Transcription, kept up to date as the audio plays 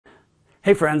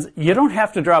Hey friends, you don't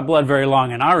have to draw blood very long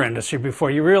in our industry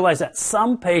before you realize that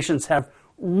some patients have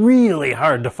really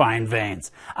hard to find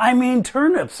veins. I mean,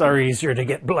 turnips are easier to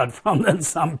get blood from than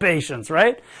some patients,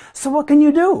 right? So what can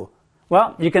you do?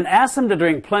 Well, you can ask them to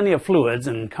drink plenty of fluids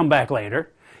and come back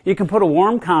later. You can put a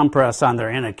warm compress on their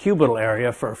antecubital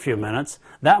area for a few minutes.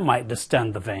 That might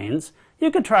distend the veins. You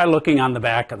could try looking on the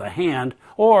back of the hand,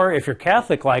 or if you're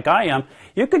Catholic like I am,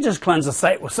 you could just cleanse the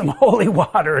site with some holy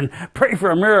water and pray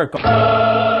for a miracle.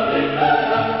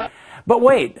 But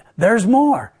wait, there's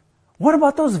more. What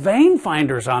about those vein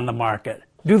finders on the market?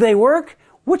 Do they work?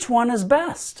 Which one is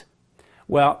best?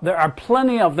 Well, there are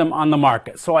plenty of them on the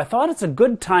market, so I thought it's a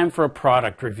good time for a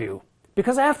product review.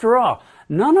 Because after all,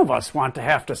 none of us want to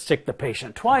have to stick the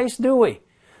patient twice, do we?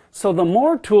 So the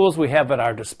more tools we have at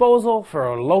our disposal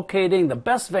for locating the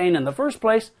best vein in the first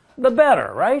place, the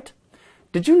better, right?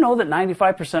 Did you know that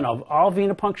 95% of all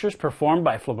venipunctures performed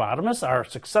by phlebotomists are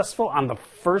successful on the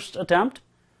first attempt?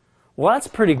 Well, that's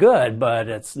pretty good, but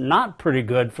it's not pretty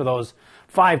good for those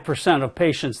 5% of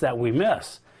patients that we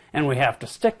miss, and we have to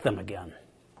stick them again.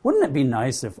 Wouldn't it be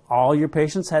nice if all your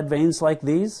patients had veins like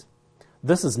these?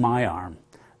 This is my arm.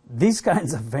 These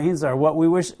kinds of veins are what we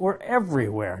wish were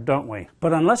everywhere, don't we?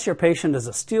 But unless your patient is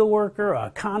a steelworker, a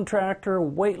contractor,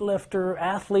 weightlifter,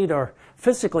 athlete, or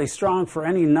physically strong for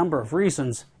any number of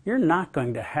reasons, you're not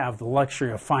going to have the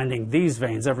luxury of finding these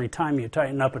veins every time you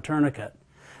tighten up a tourniquet.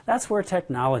 That's where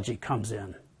technology comes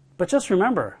in. But just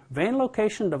remember, vein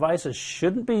location devices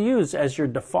shouldn't be used as your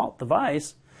default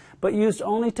device, but used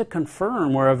only to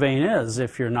confirm where a vein is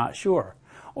if you're not sure,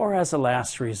 or as a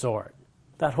last resort.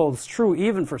 That holds true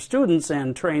even for students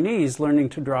and trainees learning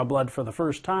to draw blood for the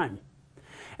first time.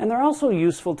 And they're also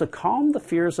useful to calm the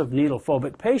fears of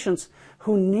needle-phobic patients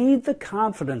who need the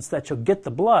confidence that you'll get the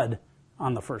blood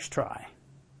on the first try.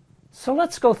 So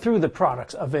let's go through the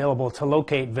products available to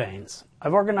locate veins.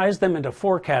 I've organized them into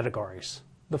 4 categories.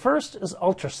 The first is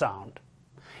ultrasound.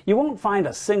 You won't find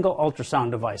a single ultrasound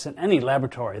device in any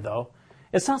laboratory, though.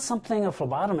 It's not something a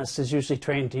phlebotomist is usually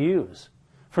trained to use.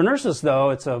 For nurses, though,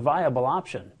 it's a viable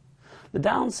option. The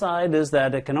downside is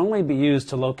that it can only be used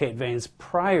to locate veins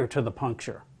prior to the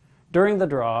puncture. During the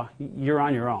draw, you're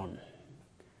on your own.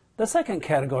 The second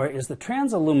category is the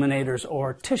transilluminators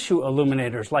or tissue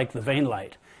illuminators like the vein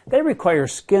light. They require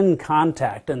skin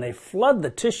contact and they flood the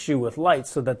tissue with light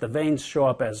so that the veins show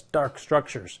up as dark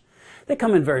structures. They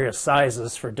come in various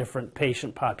sizes for different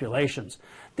patient populations.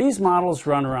 These models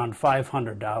run around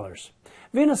 $500.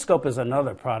 Venoscope is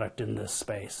another product in this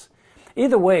space.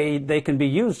 Either way, they can be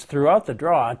used throughout the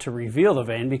draw to reveal the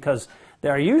vein because they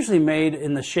are usually made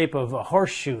in the shape of a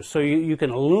horseshoe, so you can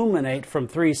illuminate from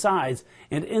 3 sides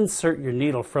and insert your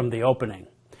needle from the opening.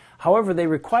 However, they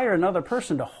require another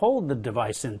person to hold the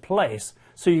device in place,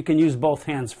 so you can use both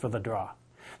hands for the draw.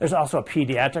 There's also a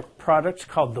pediatric product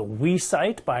called the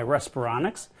WeSight by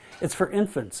Respironics. It's for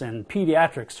infants and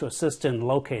pediatrics to assist in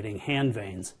locating hand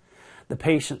veins. The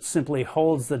patient simply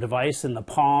holds the device in the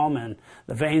palm and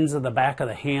the veins of the back of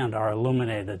the hand are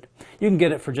illuminated. You can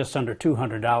get it for just under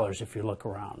 $200 if you look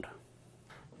around.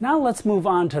 Now let's move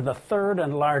on to the third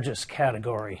and largest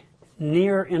category,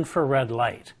 near-infrared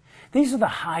light. These are the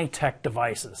high-tech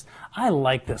devices. I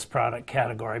like this product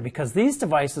category because these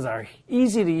devices are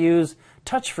easy to use,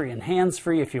 touch-free and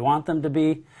hands-free if you want them to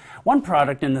be. One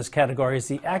product in this category is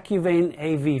the AccuVein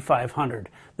AV500.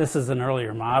 This is an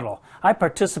earlier model. I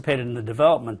participated in the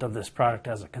development of this product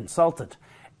as a consultant.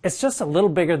 It's just a little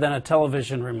bigger than a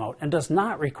television remote and does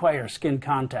not require skin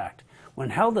contact.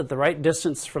 When held at the right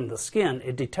distance from the skin,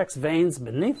 it detects veins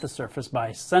beneath the surface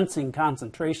by sensing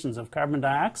concentrations of carbon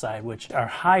dioxide, which are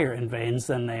higher in veins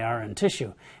than they are in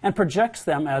tissue, and projects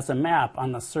them as a map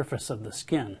on the surface of the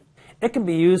skin. It can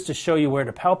be used to show you where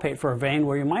to palpate for a vein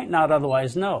where you might not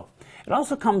otherwise know. It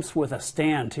also comes with a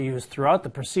stand to use throughout the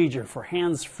procedure for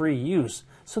hands-free use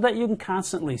so that you can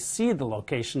constantly see the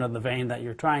location of the vein that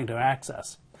you're trying to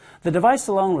access. The device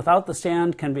alone without the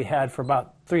stand can be had for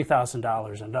about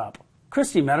 $3,000 and up.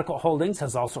 Christie Medical Holdings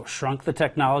has also shrunk the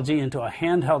technology into a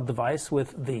handheld device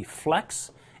with the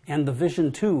Flex and the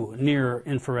Vision 2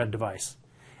 near-infrared device.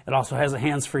 It also has a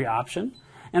hands-free option,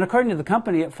 and according to the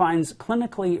company, it finds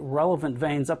clinically relevant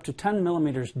veins up to 10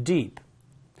 millimeters deep.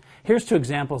 Here's 2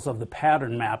 examples of the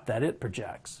pattern map that it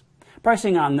projects.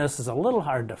 Pricing on this is a little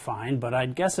hard to find, but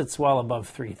I'd guess it's well above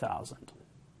 $3,000.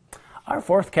 Our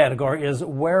fourth category is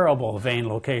wearable vein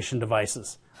location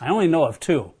devices. I only know of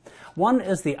 2. One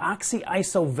is the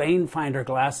Oxy-ISO Vein Finder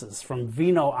glasses from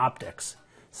Veno Optics.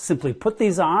 Simply put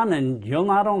these on and you'll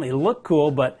not only look cool,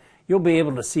 but you'll be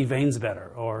able to see veins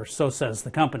better, or so says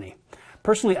the company.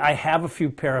 Personally, I have a few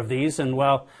pair of these, and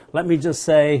well, let me just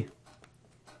say,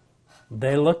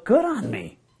 They look good on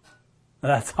me.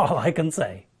 That's all I can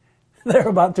say. They're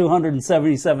about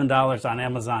 $277 on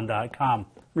Amazon.com.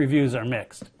 Reviews are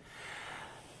mixed.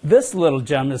 This little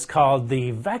gem is called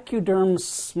the Vacuderm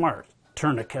Smart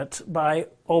Tourniquet by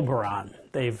Oberon.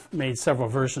 They've made several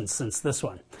versions since this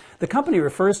one. The company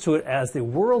refers to it as the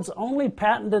world's only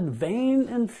patented vein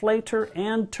inflator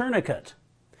and tourniquet.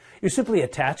 You simply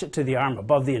attach it to the arm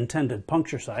above the intended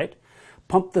puncture site,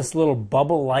 pump this little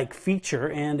bubble-like feature,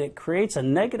 and it creates a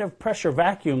negative pressure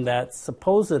vacuum that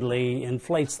supposedly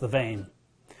inflates the vein.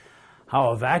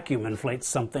 How a vacuum inflates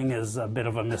something is a bit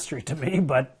of a mystery to me,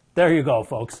 but there you go,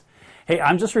 folks. Hey,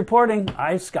 I'm just reporting.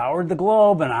 I've scoured the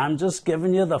globe, and I'm just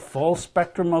giving you the full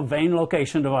spectrum of vein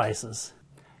location devices.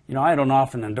 You know, I don't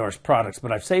often endorse products,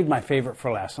 but I've saved my favorite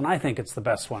for last, and I think it's the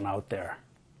best one out there.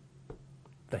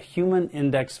 The human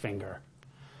index finger.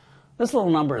 This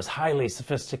little number is highly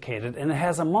sophisticated, and it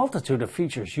has a multitude of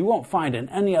features you won't find in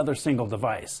any other single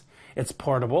device. It's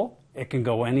portable. It can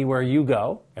go anywhere you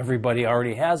go. Everybody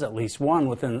already has at least one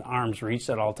within arm's reach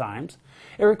at all times.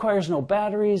 It requires no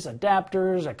batteries,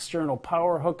 adapters, external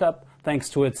power hookup, thanks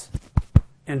to its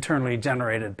internally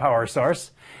generated power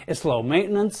source. It's low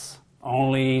maintenance,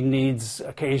 only needs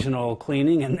occasional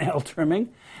cleaning and nail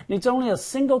trimming. Needs only a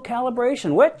single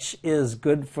calibration, which is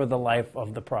good for the life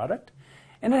of the product.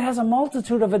 And it has a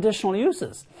multitude of additional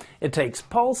uses. It takes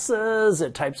pulses,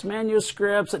 it types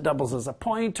manuscripts, it doubles as a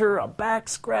pointer, a back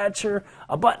scratcher,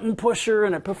 a button pusher,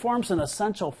 and it performs an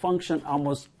essential function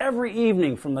almost every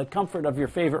evening from the comfort of your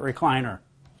favorite recliner.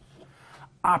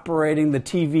 Operating the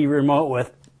TV remote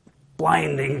with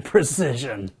blinding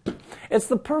precision. It's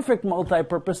the perfect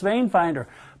multi-purpose vein finder.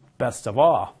 Best of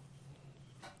all,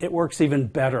 it works even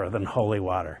better than holy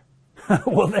water.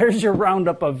 Well, there's your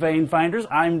roundup of vein finders.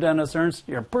 I'm Dennis Ernst,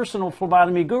 your personal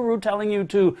phlebotomy guru, telling you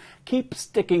to keep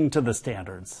sticking to the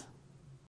standards.